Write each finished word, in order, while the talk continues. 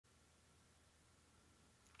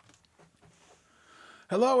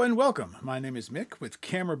Hello and welcome. My name is Mick with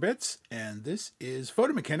Camera Bits, and this is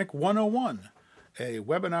Photomechanic 101, a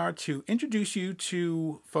webinar to introduce you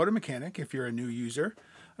to Photomechanic if you're a new user,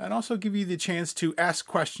 and also give you the chance to ask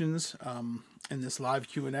questions in this live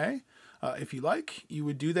Q&A. If you like, you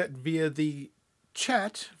would do that via the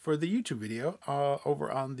chat for the YouTube video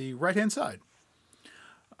over on the right-hand side.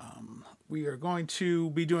 We are going to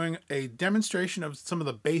be doing a demonstration of some of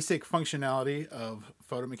the basic functionality of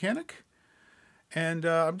Photomechanic. And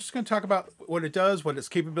I'm just going to talk about what it does, what its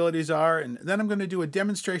capabilities are, and then I'm going to do a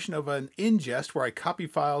demonstration of an ingest where I copy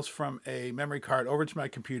files from a memory card over to my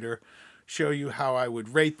computer, show you how I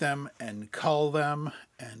would rate them and cull them,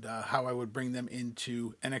 and how I would bring them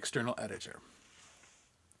into an external editor.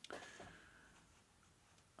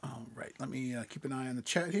 All right, let me keep an eye on the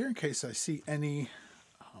chat here in case I see any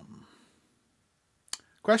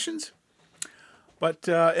questions. But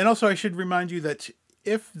and also I should remind you that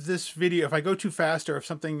if I go too fast or if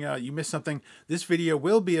something you miss something, this video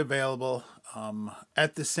will be available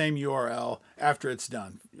at the same URL after it's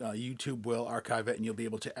done. YouTube will archive it and you'll be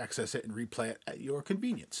able to access it and replay it at your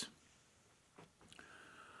convenience.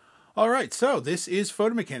 All right, so this is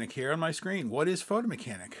Photomechanic here on my screen. What is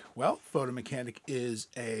Photomechanic? Well, Photomechanic is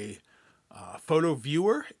a photo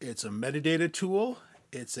viewer. It's a metadata tool.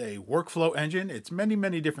 It's a workflow engine. It's many,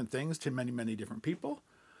 many different things to many, many different people.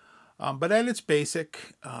 But at its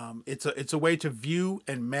basic, it's a way to view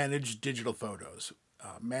and manage digital photos.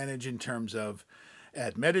 Manage in terms of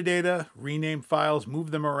add metadata, rename files, move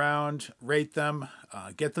them around, rate them,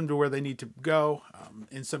 get them to where they need to go.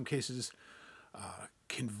 In some cases,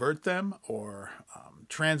 convert them or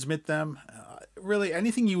transmit them. Really,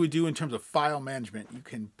 anything you would do in terms of file management, you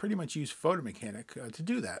can pretty much use Photomechanic to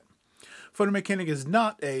do that. Photomechanic is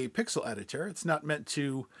not a pixel editor. It's not meant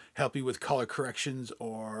to help you with color corrections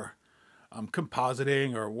or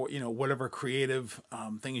compositing or whatever creative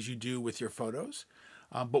things you do with your photos.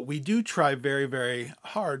 But we do try very, very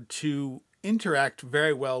hard to interact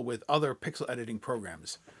very well with other pixel editing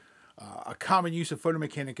programs. A common use of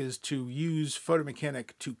Photomechanic is to use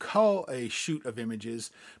Photomechanic to cull a shoot of images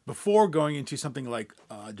before going into something like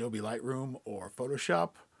Adobe Lightroom or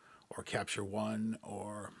Photoshop or Capture One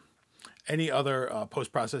or any other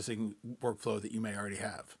post-processing workflow that you may already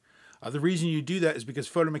have. The reason you do that is because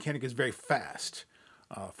Photomechanic is very fast.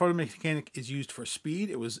 Photomechanic is used for speed.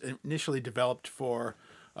 It was initially developed for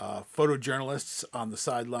photojournalists on the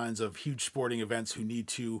sidelines of huge sporting events who need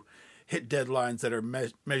to hit deadlines that are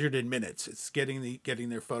measured in minutes. It's getting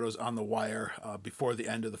their photos on the wire before the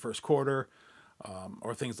end of the first quarter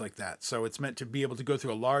or things like that. So it's meant to be able to go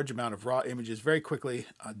through a large amount of raw images very quickly,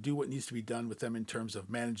 do what needs to be done with them in terms of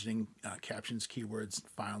managing captions, keywords,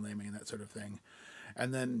 file naming, and that sort of thing.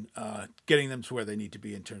 And then getting them to where they need to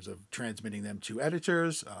be in terms of transmitting them to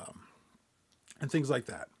editors and things like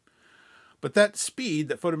that. But that speed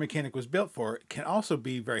that Photomechanic was built for can also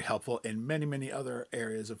be very helpful in many, many other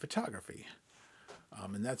areas of photography.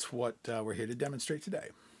 And that's what we're here to demonstrate today.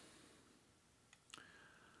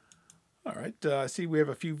 All right, I see we have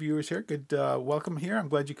a few viewers here. Good welcome here. I'm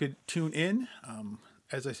glad you could tune in.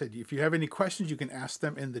 As I said, if you have any questions, you can ask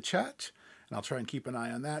them in the chat, and I'll try and keep an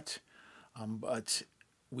eye on that. But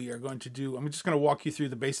we are going to I'm just going to walk you through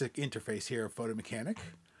the basic interface here of Photomechanic.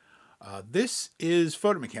 This is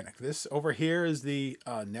Photomechanic. This over here is the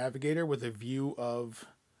navigator with a view of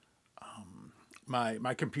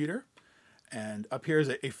my computer. And up here is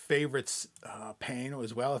a favorites pane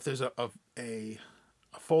as well. If there's a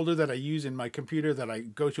folder that I use in my computer that I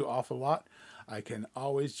go to awful lot, I can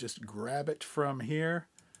always just grab it from here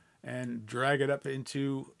and drag it up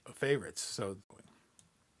into favorites. So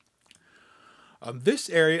this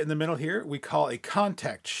area in the middle here, we call a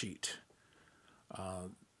contact sheet.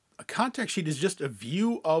 A contact sheet is just a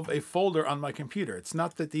view of a folder on my computer. It's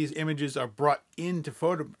not that these images are brought into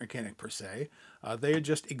Photomechanic per se. They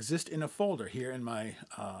just exist in a folder. Here in my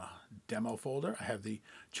demo folder, I have the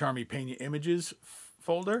Charmy Peña Images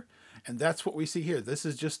folder, and that's what we see here. This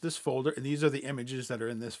is just this folder, and these are the images that are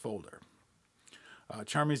in this folder.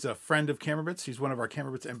 Charmy's a friend of Camera Bits. She's one of our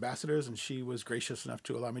Camera Bits ambassadors, and she was gracious enough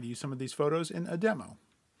to allow me to use some of these photos in a demo.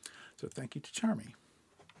 So thank you to Charmy.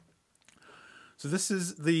 So this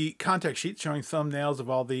is the contact sheet showing thumbnails of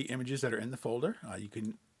all the images that are in the folder. You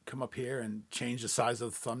can come up here and change the size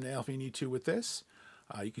of the thumbnail if you need to with this.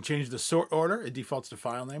 You can change the sort order. It defaults to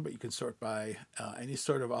file name, but you can sort by any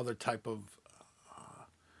sort of other type of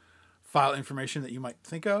file information that you might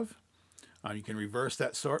think of. You can reverse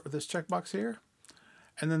that sort with this checkbox here.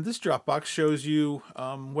 And then this drop box shows you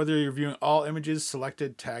whether you're viewing all images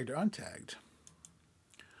selected, tagged, or untagged.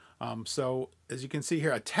 So as you can see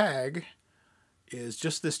here, a tag is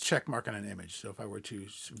just this check mark on an image. So if I were to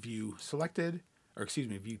view selected, or excuse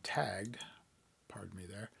me, view tagged, pardon me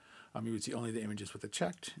there, you would see only the images with the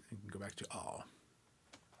checked. You can go back to all.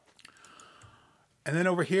 And then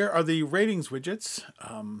over here are the ratings widgets.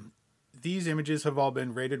 These images have all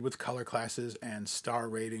been rated with color classes and star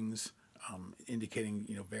ratings, indicating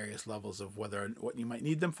various levels of what you might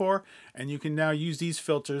need them for. And you can now use these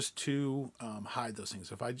filters to hide those things.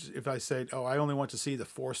 So if I say, oh, I only want to see the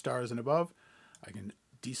 4 stars and above, I can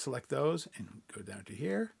deselect those and go down to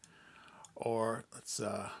here. Or let's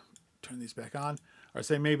turn these back on. Or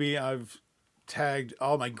say maybe I've tagged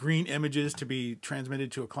all my green images to be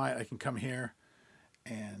transmitted to a client. I can come here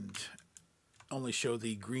and only show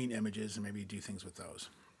the green images and maybe do things with those.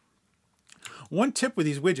 One tip with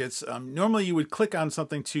these widgets, normally you would click on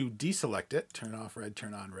something to deselect it, turn off red,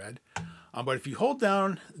 turn on red. But if you hold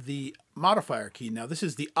down the modifier key, now this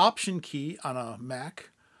is the Option key on a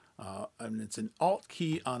Mac, and it's an Alt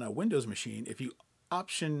key on a Windows machine. If you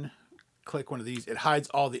Option click one of these, it hides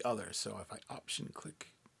all the others. So if I Option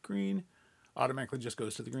click green, automatically just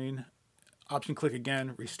goes to the green. Option click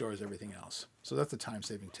again, restores everything else. So that's a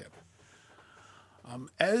time-saving tip.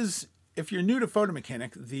 If you're new to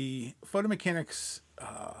Photomechanic, the Photomechanics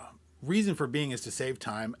reason for being is to save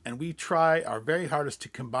time, and we try our very hardest to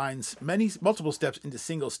combine multiple steps into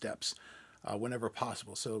single steps whenever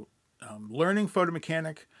possible. So learning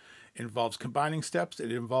Photomechanic involves combining steps.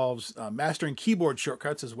 It involves mastering keyboard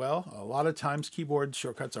shortcuts as well. A lot of times keyboard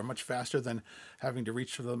shortcuts are much faster than having to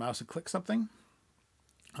reach for the mouse and click something.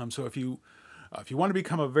 So if you want to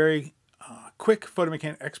become a very quick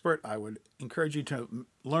Photomechanic expert, I would encourage you to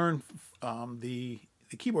learn the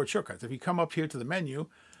keyboard shortcuts. If you come up here to the menu,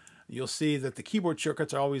 you'll see that the keyboard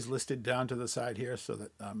shortcuts are always listed down to the side here, so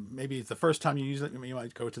that maybe it's the first time you use it, you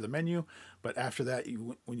might go to the menu, but after that,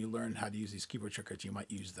 when you learn how to use these keyboard shortcuts, you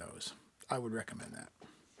might use those. I would recommend that.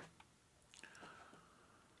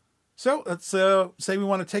 So let's say we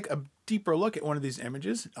want to take a deeper look at one of these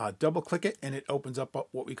images, double click it, and it opens up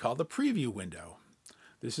what we call the preview window.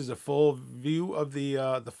 This is a full view of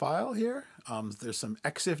the file here. There's some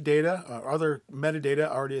EXIF data or other metadata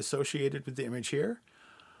already associated with the image here.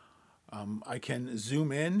 I can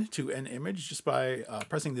zoom in to an image just by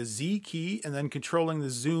pressing the Z key and then controlling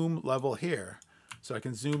the zoom level here. So I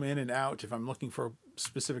can zoom in and out. If I'm looking for a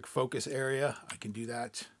specific focus area, I can do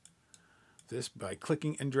this by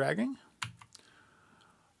clicking and dragging.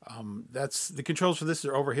 That's the controls for this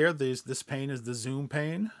are over here. This pane is the zoom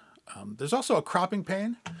pane. There's also a cropping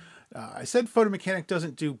pane. I said Photomechanic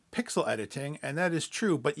doesn't do pixel editing, and that is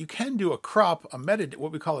true, but you can do a crop,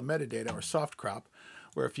 what we call a metadata or soft crop,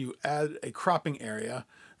 where if you add a cropping area,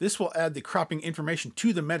 this will add the cropping information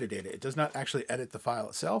to the metadata. It does not actually edit the file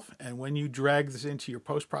itself. And when you drag this into your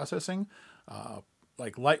post-processing,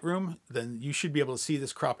 like Lightroom, then you should be able to see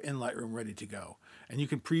this crop in Lightroom ready to go. And you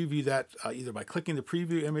can preview that either by clicking the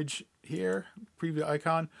preview image here, preview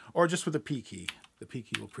icon, or just with the P key. The P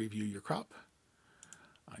key will preview your crop.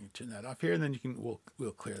 I can turn that off here, and then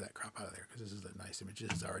we'll clear that crop out of there because this is a nice image.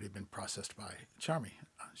 This has already been processed by Charmy.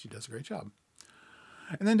 She does a great job.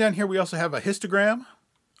 And then down here we also have a histogram.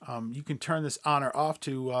 You can turn this on or off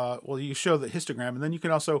to, well, you show the histogram, and then you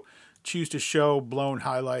can also choose to show blown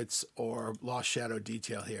highlights or lost shadow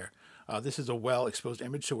detail here. This is a well-exposed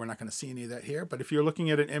image, so we're not going to see any of that here. But if you're looking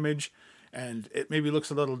at an image and it maybe looks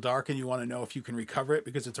a little dark and you want to know if you can recover it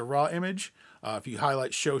because it's a raw image, if you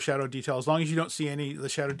highlight show shadow detail, as long as you don't see any of the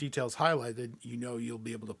shadow details highlighted, you'll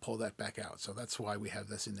be able to pull that back out. So that's why we have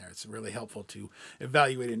this in there. It's really helpful to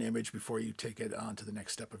evaluate an image before you take it on to the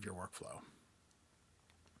next step of your workflow.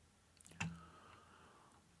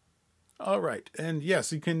 All right, and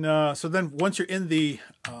yes, you can, so then once you're in the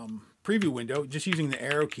preview window, just using the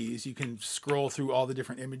arrow keys, you can scroll through all the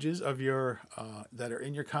different images of your, that are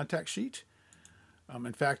in your contact sheet.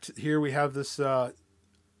 In fact, here we have this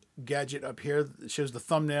gadget up here that shows the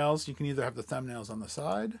thumbnails. You can either have the thumbnails on the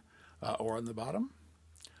side or on the bottom.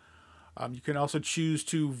 You can also choose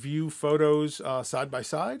to view photos side by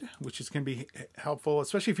side, which can be helpful,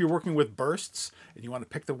 especially if you're working with bursts and you want to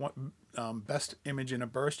pick the one, best image in a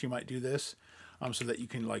burst. You might do this so that you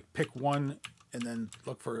can pick one and then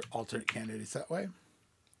look for alternate candidates that way.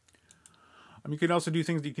 You can also do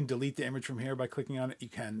things. You can delete the image from here by clicking on it. You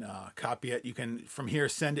can copy it. You can, from here,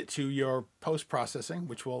 send it to your post-processing,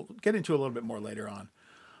 which we'll get into a little bit more later on.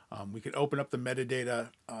 We can open up the metadata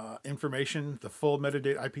information, the full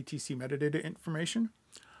metadata, IPTC metadata information,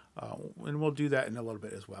 and we'll do that in a little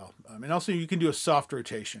bit as well. And also you can do a soft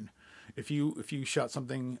rotation. If you shot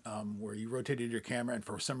something where you rotated your camera and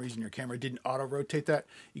for some reason your camera didn't auto rotate that,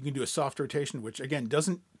 you can do a soft rotation, which again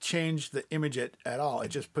doesn't change the image at all. It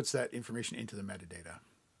just puts that information into the metadata.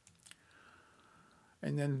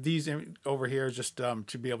 And then these over here just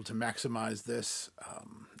to be able to maximize this,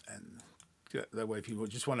 and that way if you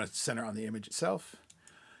just want to center on the image itself,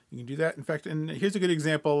 you can do that. In fact, and here's a good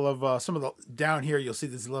example of some of the, down here you'll see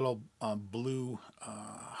these little blue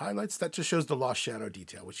highlights. That just shows the lost shadow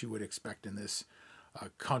detail, which you would expect in this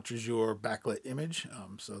contre-jour backlit image.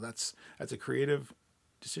 So that's a creative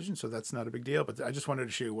decision, so that's not a big deal, but I just wanted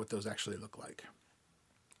to show you what those actually look like.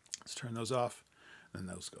 Let's turn those off, and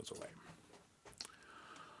then those goes away.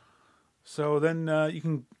 So then you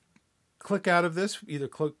can click out of this, either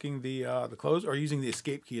clicking the close or using the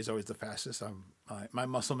escape key is always the fastest. My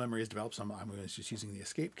muscle memory is developed, so I'm just using the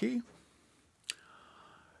escape key.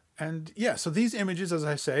 And yeah, so these images, as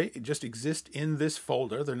I say, just exist in this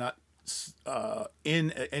folder. They're not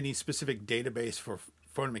in any specific database for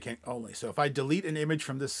Photomechanic only. So if I delete an image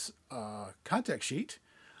from this contact sheet,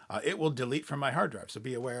 it will delete from my hard drive, so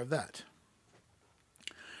be aware of that.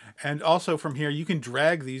 And also from here, you can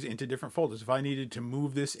drag these into different folders. If I needed to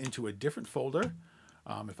move this into a different folder,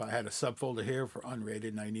 if I had a subfolder here for unrated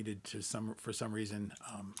and I needed to, for some reason,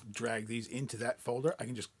 drag these into that folder, I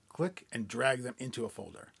can just click and drag them into a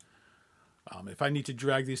folder. If I need to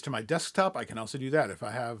drag these to my desktop, I can also do that. If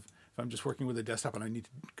I'm just working with a desktop and I need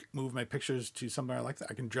to move my pictures to somewhere like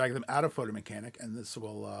that, I can drag them out of Photomechanic, and this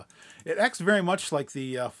will, it acts very much like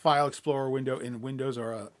the File Explorer window in Windows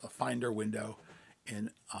or a Finder window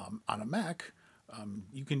on a Mac.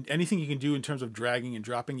 Anything you can do in terms of dragging and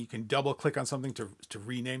dropping, you can double click on something to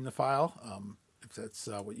rename the file. If that's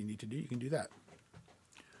what you need to do, you can do that.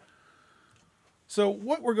 So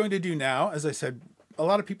what we're going to do now, as I said, a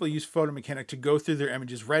lot of people use Photomechanic to go through their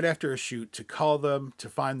images right after a shoot, to cull them, to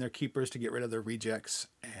find their keepers, to get rid of their rejects,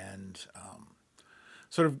 and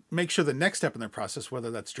sort of make sure the next step in their process, whether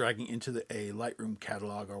that's dragging into a Lightroom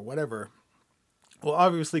catalog or whatever, will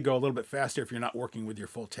obviously go a little bit faster if you're not working with your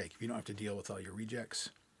full take, if you don't have to deal with all your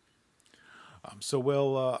rejects. So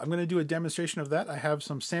I'm going to do a demonstration of that. I have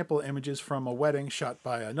some sample images from a wedding shot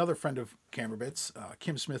by another friend of Camera Bits,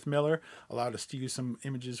 Kim Smith Miller, allowed us to use some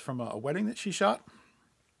images from a wedding that she shot.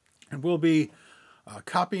 And we'll be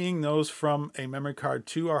copying those from a memory card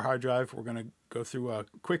to our hard drive. We're going to go through a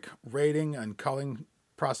quick rating and culling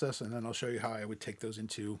process, and then I'll show you how I would take those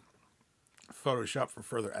into Photoshop for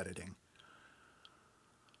further editing.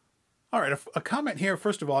 All right, a comment here.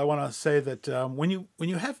 First of all, I want to say that when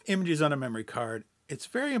you have images on a memory card, it's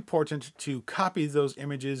very important to copy those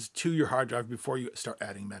images to your hard drive before you start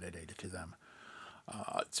adding metadata to them.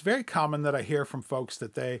 It's very common that I hear from folks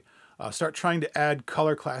that they start trying to add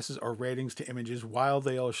color classes or ratings to images while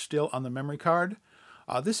they are still on the memory card.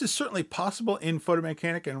 This is certainly possible in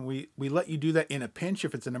Photomechanic, and we let you do that in a pinch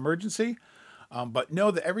if it's an emergency. But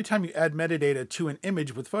know that every time you add metadata to an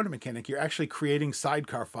image with Photomechanic, you're actually creating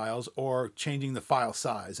sidecar files or changing the file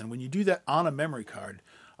size. And when you do that on a memory card,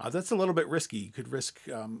 that's a little bit risky. You could risk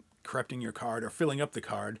corrupting your card or filling up the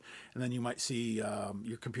card, and then you might see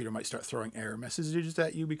your computer might start throwing error messages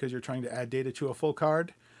at you because you're trying to add data to a full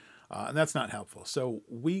card. And that's not helpful. So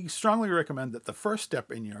we strongly recommend that the first step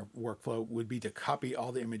in your workflow would be to copy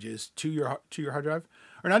all the images to your hard drive,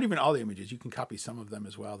 or not even all the images. You can copy some of them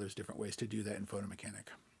as well. There's different ways to do that in Photomechanic.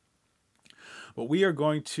 But we are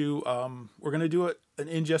going to do an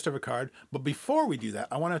ingest of a card. But before we do that,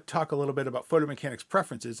 I want to talk a little bit about Photomechanic's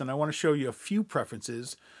preferences, and I want to show you a few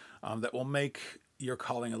preferences that will make your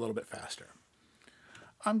culling a little bit faster.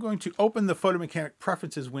 I'm going to open the Photomechanic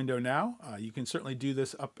Preferences window now. You can certainly do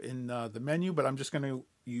this up in the menu, but I'm just going to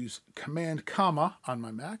use Command comma on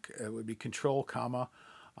my Mac. It would be Control comma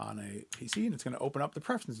on a PC, and it's going to open up the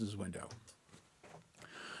Preferences window.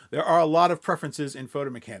 There are a lot of preferences in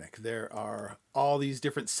Photomechanic. There are all these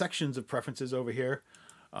different sections of preferences over here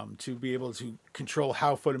to be able to control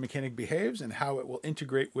how Photomechanic behaves and how it will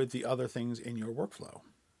integrate with the other things in your workflow.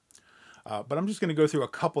 But I'm just going to go through a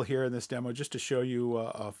couple here in this demo just to show you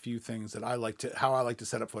a few things that how I like to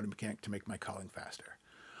set up Photomechanic to make my culling faster.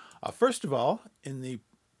 First of all, in the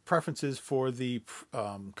preferences for the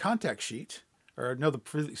contact sheet, or no,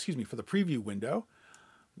 for the preview window,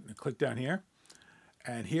 I'm going to click down here,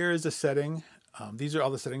 and here is a setting. These are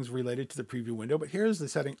all the settings related to the preview window, but here's the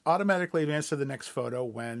setting: automatically advance to the next photo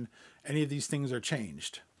when any of these things are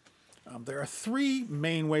changed. There are three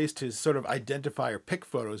main ways to sort of identify or pick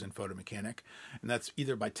photos in Photomechanic, and that's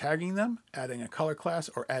either by tagging them, adding a color class,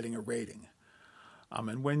 or adding a rating.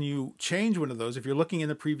 And when you change one of those, if you're looking in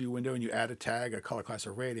the preview window and you add a tag, a color class,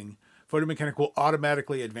 or rating, Photomechanic will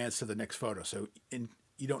automatically advance to the next photo. So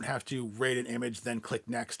you don't have to rate an image, then click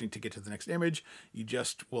next to get to the next image. You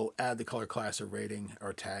just will add the color class or rating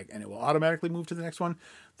or tag, and it will automatically move to the next one.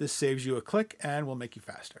 This saves you a click and will make you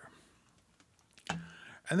faster.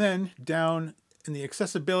 And then down in the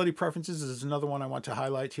accessibility preferences is another one I want to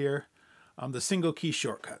highlight here. The single key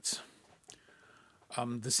shortcuts.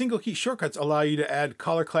 The single key shortcuts allow you to add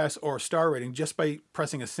color class or star rating just by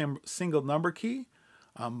pressing a single number key.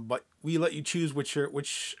 But we let you choose which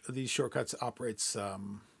of these shortcuts operates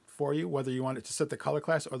for you, whether you want it to set the color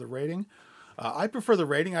class or the rating. I prefer the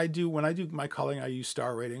rating. When I do my coloring, I use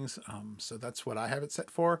star ratings, so that's what I have it set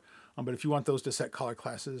for. But if you want those to set color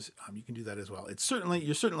classes, you can do that as well.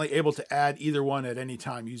 You're certainly able to add either one at any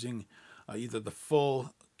time using either the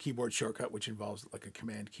full keyboard shortcut, which involves like a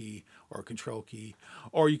command key or a control key,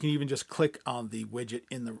 or you can even just click on the widget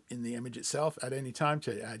in the image itself at any time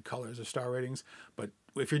to add colors or star ratings. But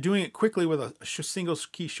if you're doing it quickly with a single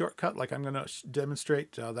key shortcut, like I'm going to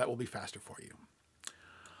demonstrate, that will be faster for you.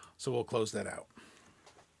 So we'll close that out.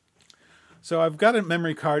 So I've got a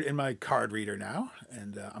memory card in my card reader now,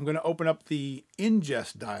 and I'm going to open up the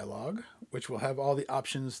ingest dialog, which will have all the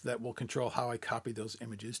options that will control how I copy those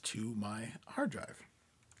images to my hard drive.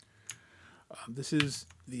 This is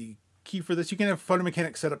the key for this. You can have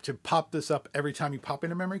Photomechanic set up to pop this up every time you pop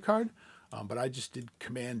in a memory card, but I just did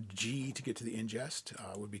Command G to get to the ingest.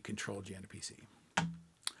 Would be Control G on a PC.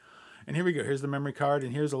 And here we go. Here's the memory card,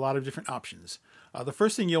 and here's a lot of different options. The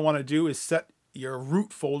first thing you'll want to do is set your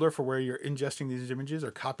root folder for where you're ingesting these images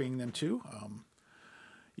or copying them to.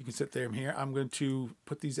 You can set them here. I'm going to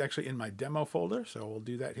put these actually in my demo folder, so we'll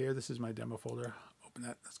do that here. This is my demo folder. Open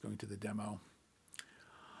that. That's going to the demo.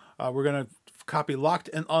 We're going to copy locked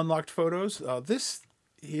and unlocked photos. This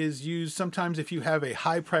is used sometimes if you have a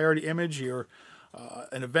high priority image, you're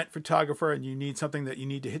an event photographer and you need something that you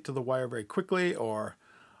need to hit to the wire very quickly, or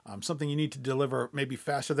something you need to deliver maybe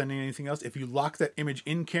faster than anything else. If you lock that image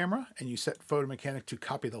in camera and you set Photomechanic to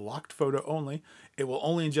copy the locked photo only, it will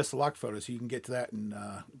only ingest the locked photo, so you can get to that and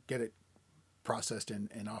get it processed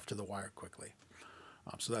and off to the wire quickly.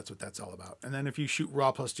 So that's what that's all about. And then if you shoot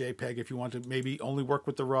RAW plus JPEG, if you want to maybe only work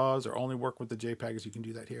with the RAWs or only work with the JPEGs, you can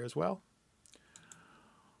do that here as well.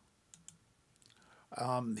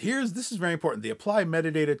 This is very important, the apply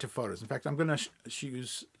metadata to photos. In fact, I'm going to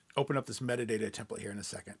open up this metadata template here in a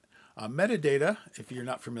second. Metadata, if you're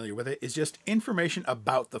not familiar with it, is just information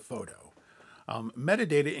about the photo.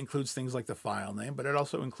 Metadata includes things like the file name, but it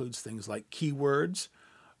also includes things like keywords,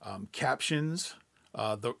 captions,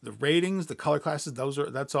 the ratings, the color classes.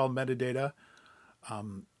 That's all metadata.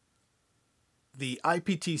 The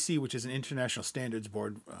IPTC, which is an international standards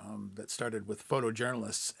board that started with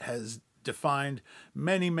photojournalists, has defined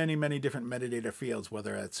many different metadata fields,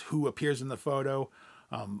 whether it's who appears in the photo,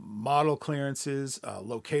 model clearances,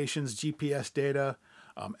 locations, GPS data,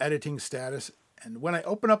 editing status. And when I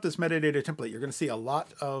open up this metadata template, you're going to see a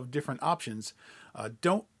lot of different options.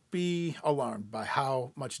 Don't be alarmed by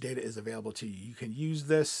how much data is available to you. You can use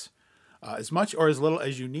this as much or as little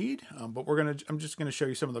as you need, but I'm just going to show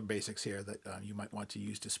you some of the basics here that you might want to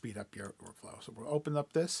use to speed up your workflow. So we'll open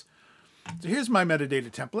up this. So here's my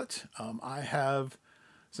metadata template. I have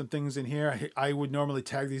some things in here. I would normally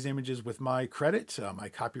tag these images with my credit, my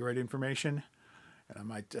copyright information, and I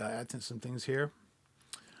might add some things here.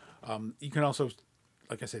 You can also,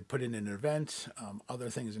 like I said, put in an event, other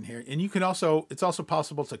things in here. And you can also, it's also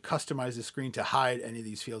possible to customize the screen to hide any of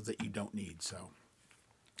these fields that you don't need. So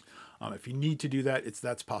if you need to do that,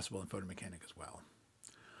 that's possible in Photomechanic as well.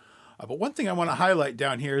 But one thing I want to highlight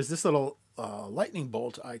down here is this little lightning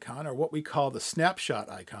bolt icon, or what we call the snapshot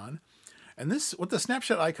icon. And what the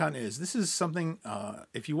snapshot icon is, this is something,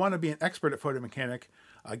 if you want to be an expert at Photomechanic,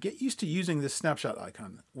 get used to using this snapshot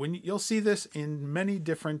icon. You'll see this in many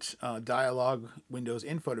different dialog windows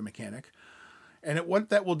in Photomechanic. And what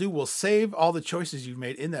that will do will save all the choices you've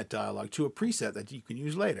made in that dialog to a preset that you can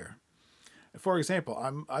use later. For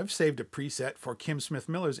example, I've saved a preset for Kim Smith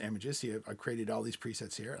Miller's images. See, I've created all these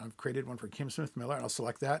presets here. I've created one for Kim Smith Miller, and I'll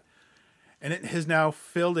select that. And it has now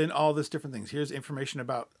filled in all this different things. Here's information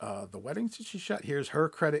about the weddings that she shot. Here's her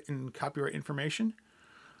credit and copyright information,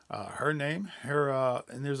 her name,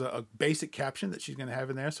 and there's a basic caption that she's going to have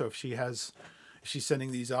in there. So if she's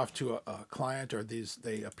sending these off to a client, or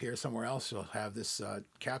they appear somewhere else, she'll have this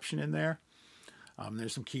caption in there.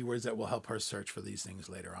 There's some keywords that will help her search for these things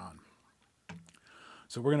later on.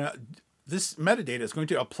 So this metadata is going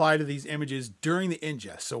to apply to these images during the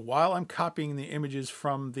ingest. So while I'm copying the images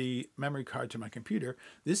from the memory card to my computer,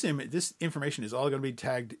 this information is all going to be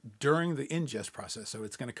tagged during the ingest process. So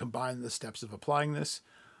it's going to combine the steps of applying this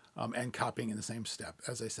and copying in the same step.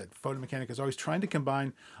 As I said, Photomechanic is always trying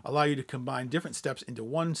to allow you to combine different steps into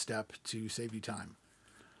one step to save you time.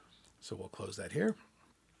 So we'll close that here.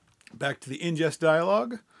 Back to the ingest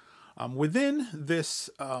dialog. Within this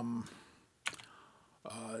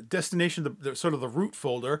destination, the sort of the root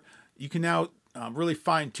folder, you can now really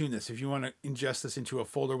fine tune this. If you want to ingest this into a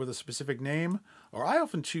folder with a specific name, or I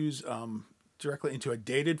often choose directly into a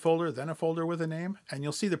dated folder, then a folder with a name, and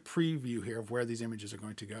you'll see the preview here of where these images are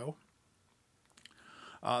going to go.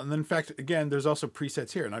 And then in fact, again, there's also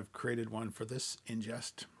presets here, and I've created one for this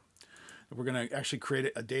ingest. We're going to actually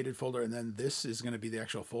create a dated folder, and then this is going to be the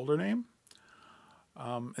actual folder name.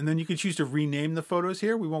 And then you can choose to rename the photos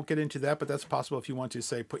here. We won't get into that, but that's possible if you want to,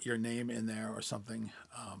 say, put your name in there or something,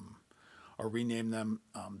 or rename them.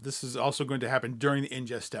 This is also going to happen during the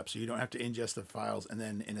ingest step, so you don't have to ingest the files and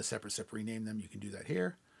then in a separate step rename them. You can do that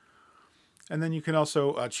here. And then you can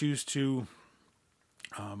also choose to,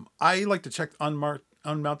 I like to check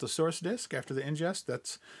unmount the source disk after the ingest.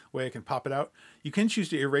 That's the way I can pop it out. You can choose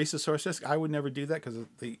to erase the source disk. I would never do that because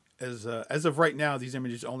as of right now, these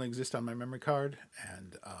images only exist on my memory card,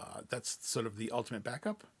 and that's sort of the ultimate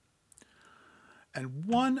backup. And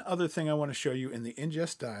one other thing I want to show you in the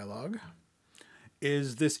ingest dialog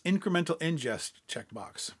is this incremental ingest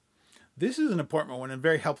checkbox. This is an important one and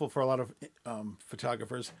very helpful for a lot of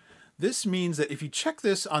photographers. This means that if you check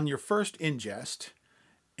this on your first ingest,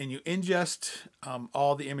 and you ingest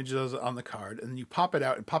all the images on the card, and then you pop it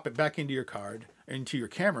out and pop it back into your card, into your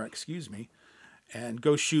camera, excuse me, and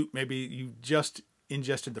go shoot. Maybe you just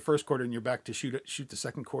ingested the first quarter and you're back to shoot the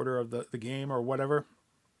second quarter of the game or whatever,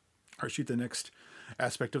 or shoot the next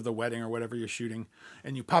aspect of the wedding or whatever you're shooting,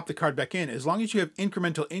 and you pop the card back in. As long as you have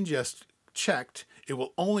incremental ingest checked, it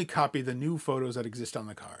will only copy the new photos that exist on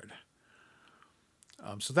the card.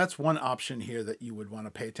 So that's one option here that you would want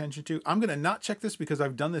to pay attention to. I'm going to not check this because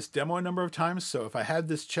I've done this demo a number of times. So if I had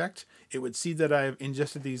this checked, it would see that I have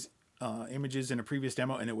ingested these images in a previous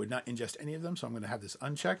demo, and it would not ingest any of them. So I'm going to have this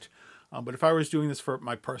unchecked. But if I was doing this for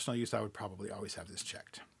my personal use, I would probably always have this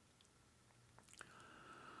checked.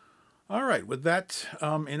 All right, with that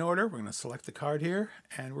in order, we're going to select the card here,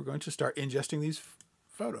 and we're going to start ingesting these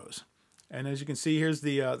photos. And as you can see, here's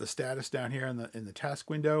the status down here in the task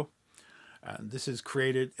window. This has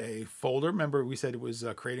created a folder. Remember, we said it was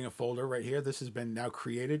creating a folder right here. This has been now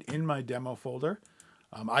created in my demo folder.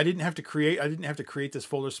 I didn't have to create this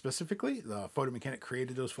folder specifically. The Photomechanic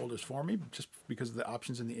created those folders for me just because of the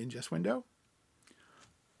options in the ingest window.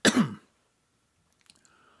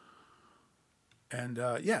 And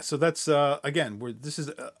yeah, so that's again,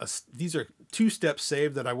 these are 2 steps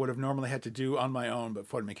saved that I would have normally had to do on my own, but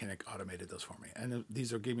Photomechanic automated those for me. And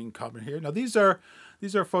these are giving comment here. Now these are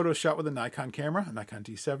photos shot with a Nikon camera, a Nikon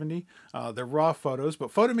D70. They're raw photos,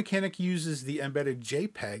 but Photomechanic uses the embedded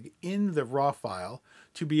JPEG in the raw file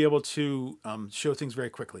to be able to show things very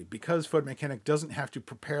quickly. Because Photomechanic doesn't have to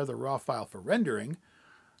prepare the raw file for rendering,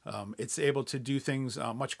 it's able to do things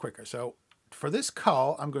much quicker. So for this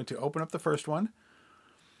call, I'm going to open up the first one.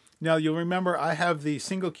 Now you'll remember I have the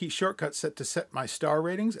single key shortcut set to set my star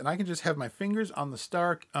ratings, and I can just have my fingers on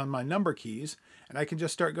my number keys, and I can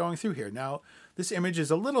just start going through here. Now this image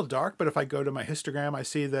is a little dark, but if I go to my histogram, I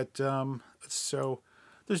see that so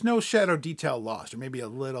there's no shadow detail lost, or maybe a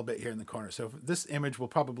little bit here in the corner. So this image will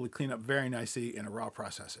probably clean up very nicely in a raw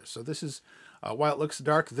processor. So this is while it looks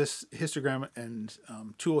dark, this histogram and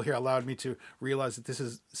tool here allowed me to realize that this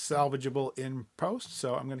is salvageable in post.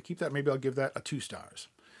 So I'm going to keep that. Maybe I'll give that a 2 stars.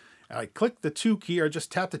 I click the 2 key, or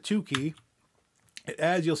just tap the 2 key. It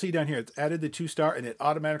adds, you'll see down here, it's added the 2 star, and it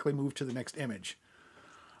automatically moved to the next image.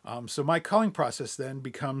 So my culling process then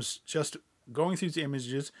becomes just going through the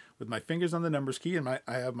images with my fingers on the numbers key, and I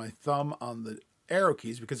have my thumb on the arrow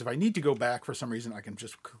keys, because if I need to go back for some reason, I can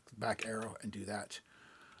just click the back arrow and do that.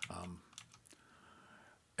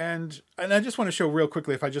 And I just want to show real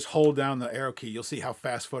quickly, if I just hold down the arrow key, you'll see how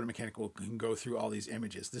fast Photomechanic can go through all these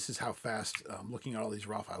images. This is how fast, looking at all these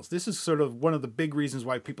raw files. This is sort of one of the big reasons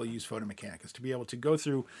why people use Photomechanic, is to be able to go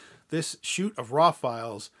through this shoot of raw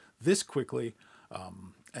files this quickly,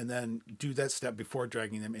 and then do that step before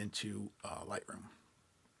dragging them into Lightroom.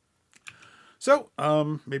 So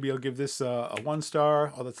maybe I'll give this a 1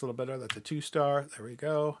 star. Oh, that's a little better. That's a 2 star. There we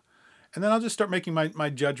go. And then I'll just start making my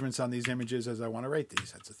judgments on these images as I want to rate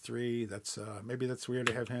these. That's a 3. That's maybe that's weird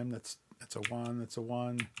to have him. That's a 1. That's a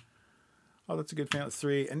 1. Oh, that's a good fan.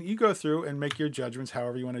 3. And you go through and make your judgments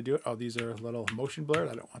however you want to do it. Oh, these are a little motion blurred.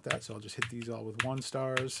 I don't want that, so I'll just hit these all with 1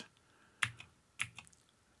 stars.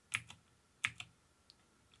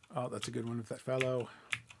 Oh, that's a good one with that fellow.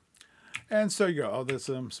 And so you go. Oh, there's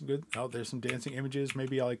some good. Oh, there's some dancing images.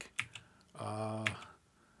 Maybe like.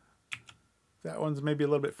 That one's maybe a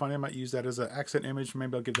little bit funny. I might use that as an accent image.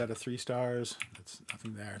 Maybe I'll give that a 3 stars. That's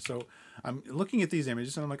nothing there. So I'm looking at these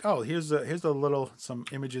images and I'm like, oh, here's some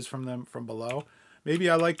images from them from below.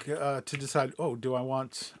 Maybe I like to decide, oh, do I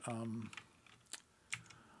want,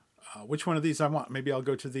 which one of these I want? Maybe I'll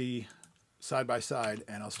go to the side by side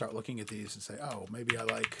and I'll start looking at these and say, oh, maybe I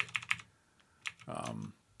like,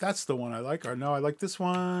 that's the one I like. Or no, I like this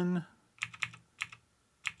one.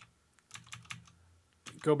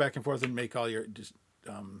 Go back and forth and make all your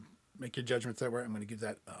make your judgments that way. I'm going to give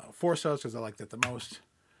that 4 stars because I like that the most,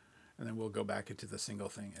 and then we'll go back into the single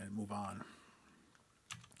thing and move on.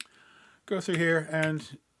 Go through here,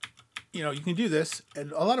 and you can do this.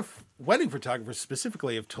 And a lot of wedding photographers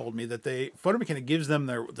specifically have told me that Photo Mechanic gives them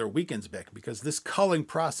their weekends back, because this culling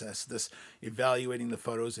process, this evaluating the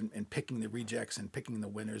photos and picking the rejects and picking the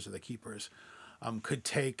winners or the keepers, could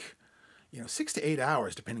take 6 to 8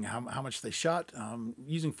 hours, depending on how much they shot.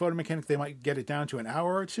 Using Photo Mechanic, they might get it down to an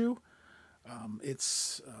hour or two.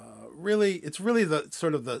 It's really the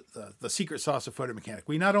sort of the secret sauce of Photo Mechanic.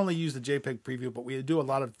 We not only use the JPEG preview, but we do a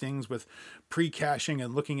lot of things with pre-caching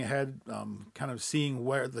and looking ahead, kind of seeing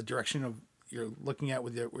where the direction of you're looking at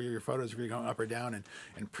with your photos, if you're going up or down,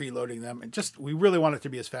 and preloading them. And we really want it to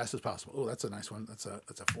be as fast as possible. Oh, that's a nice one. That's a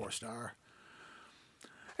 4 star.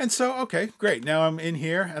 And so, okay, great. Now I'm in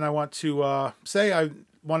here and I want to say I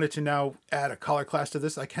wanted to now add a color class to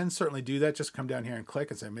this. I can certainly do that. Just come down here and click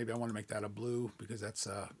and say, maybe I want to make that a blue because that's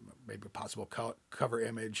maybe a possible cover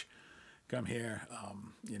image. Come here,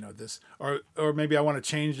 this, or maybe I want to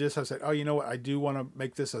change this. I said, oh, you know what? I do want to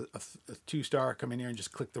make this a 2 star. Come in here and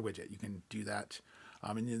just click the widget. You can do that.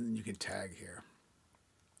 And then you can tag here.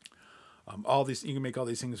 All these, you can make all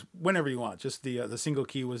these things whenever you want. Just the single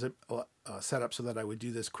key was set up so that I would do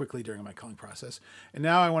this quickly during my culling process. And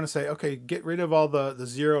now I want to say, okay, get rid of all the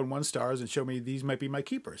 0 and 1 stars and show me these might be my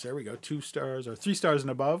keepers. There we go, 2 stars or 3 stars and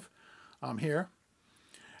above here.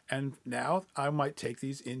 And now I might take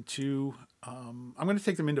these into, I'm going to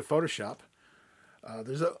take them into Photoshop.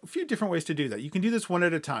 There's a few different ways to do that. You can do this one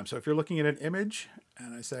at a time. So if you're looking at an image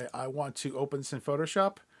and I say, I want to open this in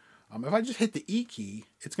Photoshop, if I just hit the E key,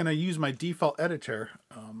 it's going to use my default editor,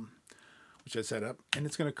 which I set up, and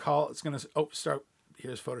it's going to start,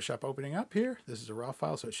 here's Photoshop opening up here. This is a RAW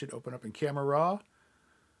file, so it should open up in Camera Raw.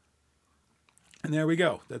 And there we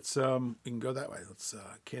go. That's, we can go that way. Let's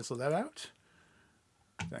cancel that out.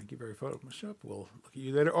 Thank you very Photoshop. We'll look at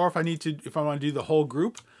you later. Or if I want to do the whole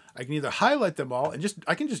group, I can either highlight them all and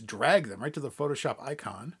I can just drag them right to the Photoshop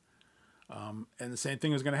icon. And the same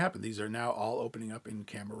thing is going to happen. These are now all opening up in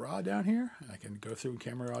Camera Raw down here. I can go through in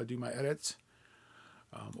Camera Raw, do my edits.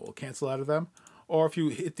 We'll cancel out of them. Or if you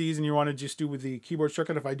hit these and you want to just do with the keyboard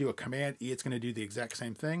shortcut, if I do a Command E, it's going to do the exact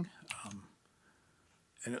same thing.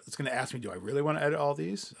 And it's going to ask me, do I really want to edit all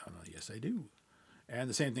these? Yes, I do. And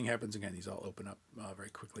the same thing happens again. These all open up very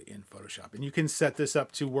quickly in Photoshop. And you can set this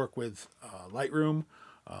up to work with Lightroom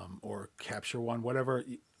or Capture One, whatever.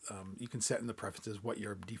 You can set in the preferences what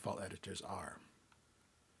your default editors are.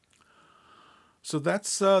 So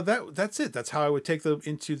that's it. That's how I would take them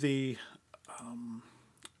into the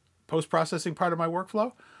post-processing part of my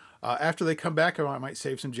workflow. After they come back, I might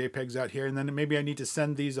save some JPEGs out here, and then maybe I need to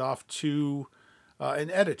send these off to an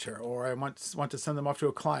editor, or I want to send them off to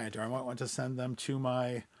a client, or I might want to send them to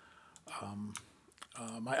my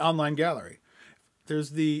my online gallery.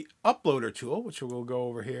 There's the uploader tool, which we'll go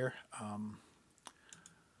over here.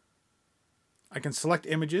 I can select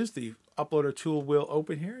images. The uploader tool will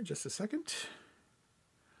open here in just a second.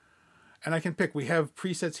 And I can pick, we have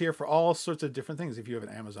presets here for all sorts of different things. If you have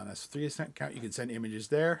an Amazon S3 account, you can send images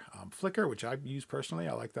there. Flickr, which I use personally,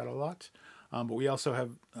 I like that a lot. But we also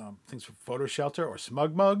have things for Photo Shelter or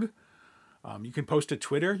SmugMug. You can post to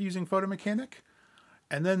Twitter using Photo Mechanic.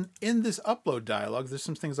 And then in this upload dialog, there's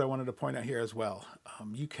some things I wanted to point out here as well.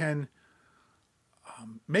 You can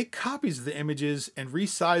make copies of the images and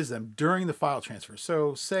resize them during the file transfer.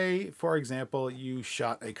 So say, for example, you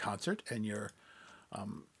shot a concert and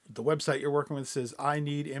the website you're working with says, I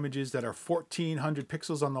need images that are 1400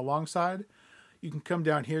 pixels on the long side. You can come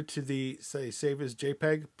down here to the, say, save as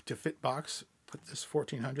JPEG to fit box, put this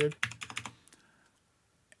 1400.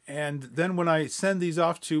 And then when I send these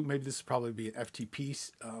off to, maybe this will probably be an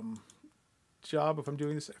FTP job if I'm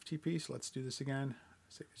doing this FTP. So let's do this again.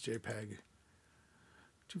 Save as JPEG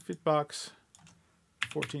to fit box,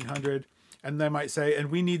 1400. And they might say, and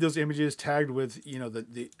we need those images tagged with,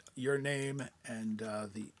 your name and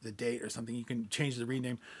the date or something. You can change the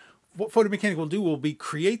rename. What Photo Mechanic will do will be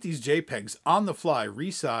create these JPEGs on the fly,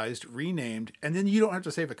 resized, renamed, and then you don't have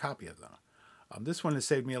to save a copy of them. This one has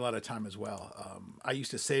saved me a lot of time as well. I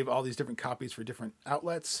used to save all these different copies for different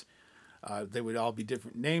outlets. They would all be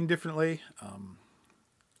named differently,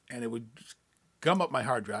 and it would gum up my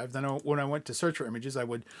hard drive. Then when I went to search for images, I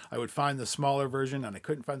would find the smaller version, and I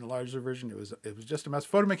couldn't find the larger version. It was just a mess.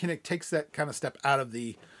 Photomechanic takes that kind of step out of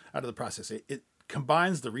the process. It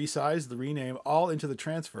combines the resize, the rename, all into the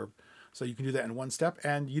transfer, so you can do that in one step,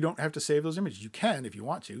 and you don't have to save those images. You can if you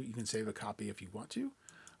want to. You can save a copy if you want to,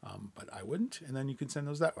 but I wouldn't, and then you can send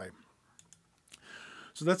those that way.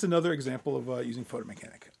 So that's another example of using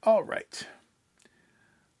Photomechanic. All right.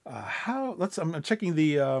 I'm checking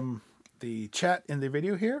the chat in the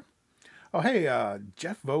video here. Oh, hey,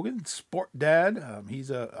 Jeff Vogan, Sport Dad.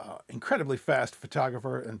 He's a incredibly fast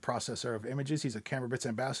photographer and processor of images. He's a Camera Bits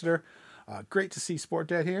ambassador. Great to see Sport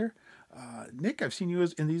Dad here. Nick, I've seen you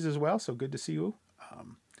in these as well, so good to see you.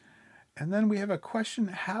 And then we have a question: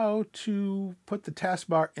 how to put the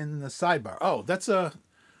taskbar in the sidebar? Oh, this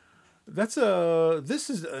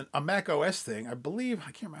is a Mac OS thing, I believe.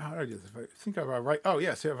 I can't remember how I do this. I think if I right. Oh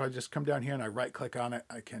yes, if I just come down here and I right click on it,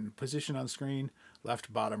 I can position on screen,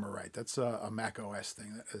 left, bottom, or right. That's a Mac OS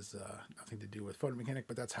thing. That has nothing to do with Photomechanic,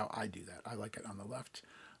 but that's how I do that. I like it on the left.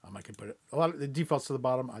 I can put it a lot of the defaults to the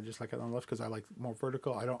bottom. I just like it on the left because I like more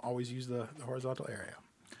vertical. I don't always use the horizontal area.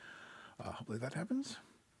 Hopefully that happens.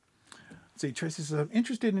 Let's see, Tracy says, I'm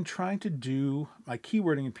interested in trying to do my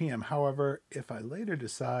keywording in PM. However, if I later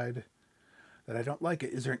decide that I don't like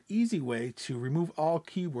it, is there an easy way to remove all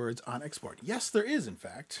keywords on export? Yes, there is, in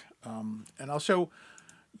fact. And I'll show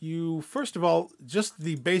you, first of all, just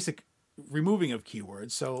the basic removing of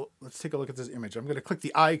keywords. So let's take a look at this image. I'm going to click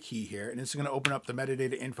the I key here, and it's going to open up the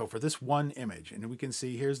metadata info for this one image. And we can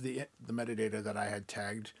see here's the metadata that I had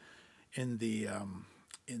tagged in the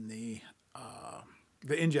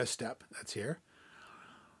ingest step that's here.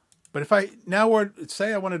 But if I now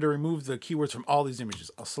say I wanted to remove the keywords from all these images,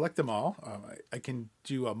 I'll select them all. I can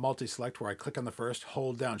do a multi-select where I click on the first,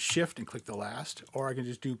 hold down Shift and click the last, or I can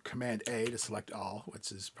just do Command A to select all,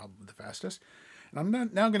 which is probably the fastest. And I'm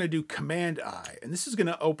now going to do Command I, and this is going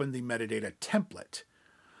to open the metadata template.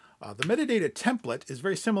 The metadata template is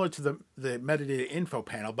very similar to the metadata info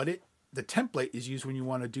panel, but the template is used when you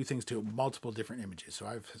want to do things to multiple different images. So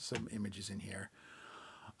I have some images in here.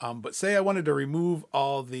 But say I wanted to remove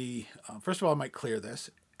all the, first of all, I might clear this,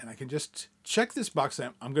 and I can just check this box.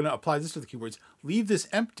 I'm going to apply this to the keywords, leave this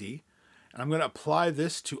empty, and I'm going to apply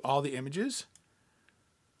this to all the images.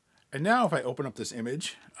 And now if I open up this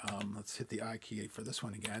image, let's hit the I key for this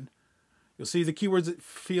one again, you'll see the keywords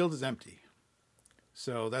field is empty.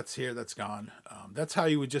 So that's here, that's gone. That's how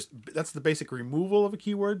you would that's the basic removal of a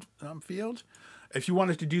keyword field. If you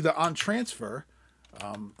wanted to do the on transfer,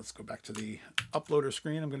 let's go back to the uploader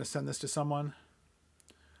screen. I'm going to send this to someone.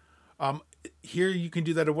 Here you can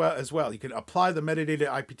do that as well. You can apply the metadata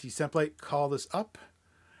IPT template, call this up,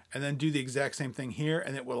 and then do the exact same thing here,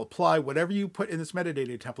 and it will apply whatever you put in this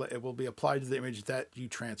metadata template. It will be applied to the image that you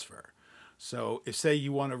transfer. So if, say,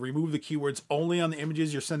 you want to remove the keywords only on the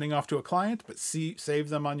images you're sending off to a client, but save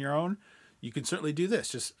them on your own, you can certainly do this.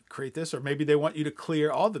 Just create this, or maybe they want you to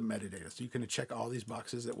clear all the metadata. So you can check all these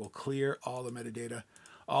boxes that will clear all the metadata,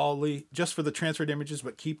 just for the transferred images,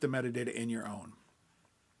 but keep the metadata in your own.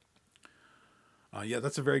 Yeah,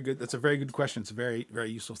 that's a very good question. It's a very,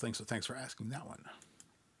 very useful thing. So thanks for asking that one.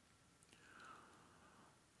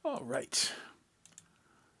 All right.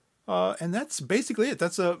 And that's basically it.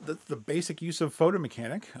 That's the basic use of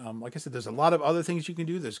Photomechanic. Like I said, there's a lot of other things you can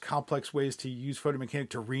do. There's complex ways to use Photomechanic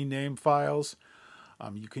to rename files.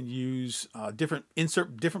 You can use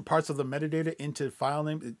insert different parts of the metadata into file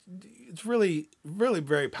name. It's really, really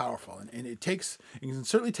very powerful, and it can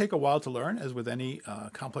certainly take a while to learn, as with any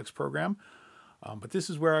complex program. But this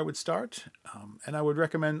is where I would start, and I would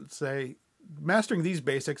recommend, say, mastering these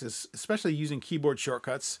basics, especially using keyboard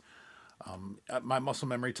shortcuts. My muscle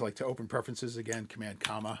memory to open preferences, again, Command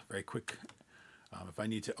comma, very quick. If I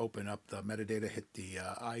need to open up the metadata, hit the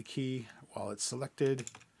I key while it's selected.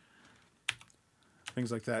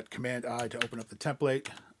 Things like that. Command I to open up the template.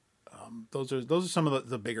 Those are some of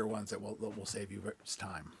the bigger ones that will save you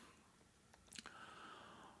time.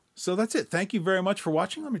 So that's it. Thank you very much for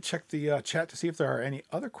watching. Let me check the chat to see if there are any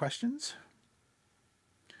other questions.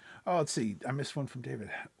 Oh, let's see. I missed one from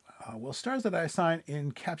David. Will stars that I assign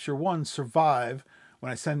in Capture One survive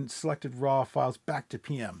when I send selected raw files back to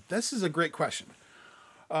PM? This is a great question.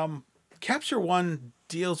 Capture One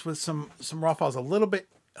deals with some raw files a little bit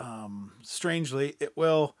strangely. It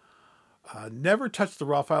will never touch the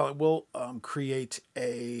raw file. It will create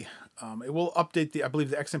it will update I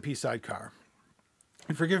believe the XMP sidecar.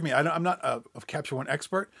 And forgive me, I'm not a Capture One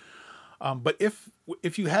expert, but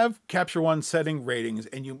if you have Capture One setting ratings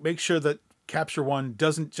and you make sure that Capture One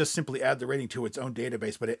doesn't just simply add the rating to its own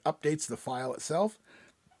database, but it updates the file itself,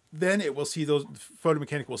 then it will see those,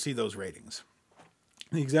 Photomechanic will see those ratings.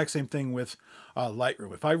 The exact same thing with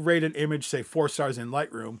Lightroom. If I rate an image, say 4 stars in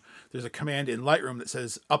Lightroom, there's a command in Lightroom that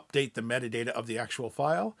says update the metadata of the actual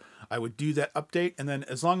file. I would do that update, and then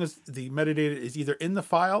as long as the metadata is either in the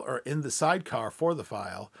file or in the sidecar for the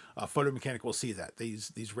file, Photomechanic will see that.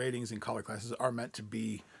 These ratings and color classes are meant to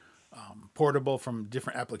be portable from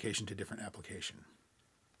different application to different application.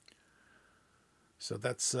 So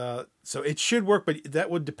that's so it should work, but that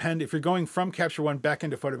would depend if you're going from Capture One back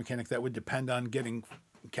into Photomechanic. That would depend on getting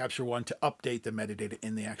Capture One to update the metadata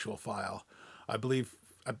in the actual file. I believe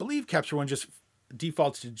Capture One just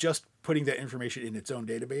defaults to just putting that information in its own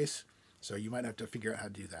database. So you might have to figure out how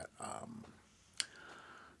to do that.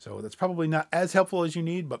 So that's probably not as helpful as you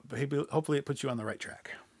need, but hopefully it puts you on the right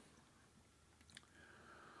track.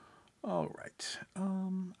 All right.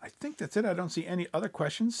 I think that's it. I don't see any other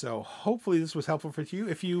questions, so hopefully this was helpful for you.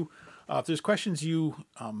 If there's questions you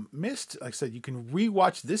missed, like I said, you can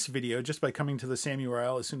rewatch this video just by coming to the same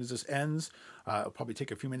URL as soon as this ends. It'll probably take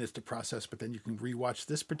a few minutes to process, but then you can rewatch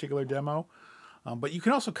this particular demo. But you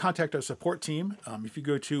can also contact our support team. If you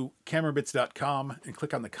go to camerabits.com and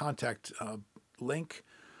click on the contact link,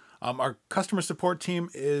 our customer support team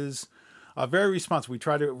is very responsive. We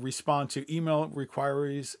try to respond to email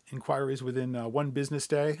inquiries within 1 business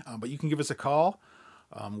day, but you can give us a call.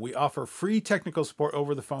 We offer free technical support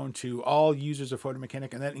over the phone to all users of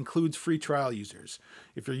Photomechanic, and that includes free trial users.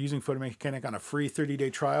 If you're using Photomechanic on a free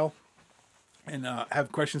 30-day trial and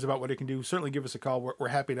have questions about what it can do, certainly give us a call. We're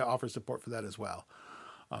happy to offer support for that as well.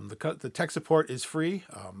 The tech support is free.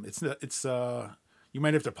 You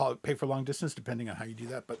might have to pay for long distance depending on how you do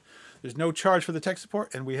that, but there's no charge for the tech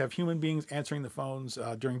support, and we have human beings answering the phones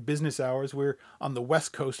during business hours. We're on the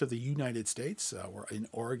west coast of the United States. We're in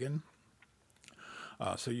Oregon.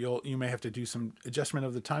 So you may have to do some adjustment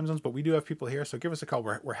of the time zones, but we do have people here, so give us a call.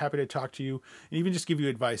 We're happy to talk to you and even just give you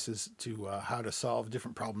advice as to how to solve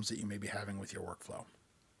different problems that you may be having with your workflow.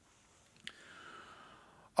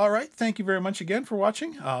 All right, thank you very much again for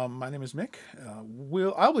watching. My name is Mick.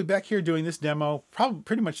 I'll be back here doing this demo, probably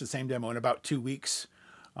pretty much the same demo in about 2 weeks.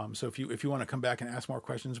 So if you want to come back and ask more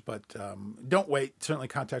questions, but don't wait. Certainly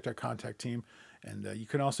contact our contact team, and you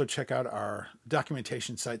can also check out our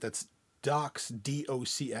documentation site. That's docs,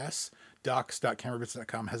 D-O-C-S,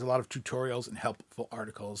 docs.camerabits.com. Has a lot of tutorials and helpful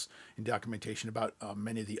articles and documentation about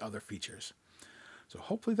many of the other features. So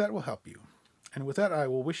hopefully that will help you. And with that, I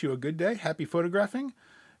will wish you a good day. Happy photographing.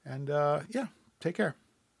 And yeah, take care.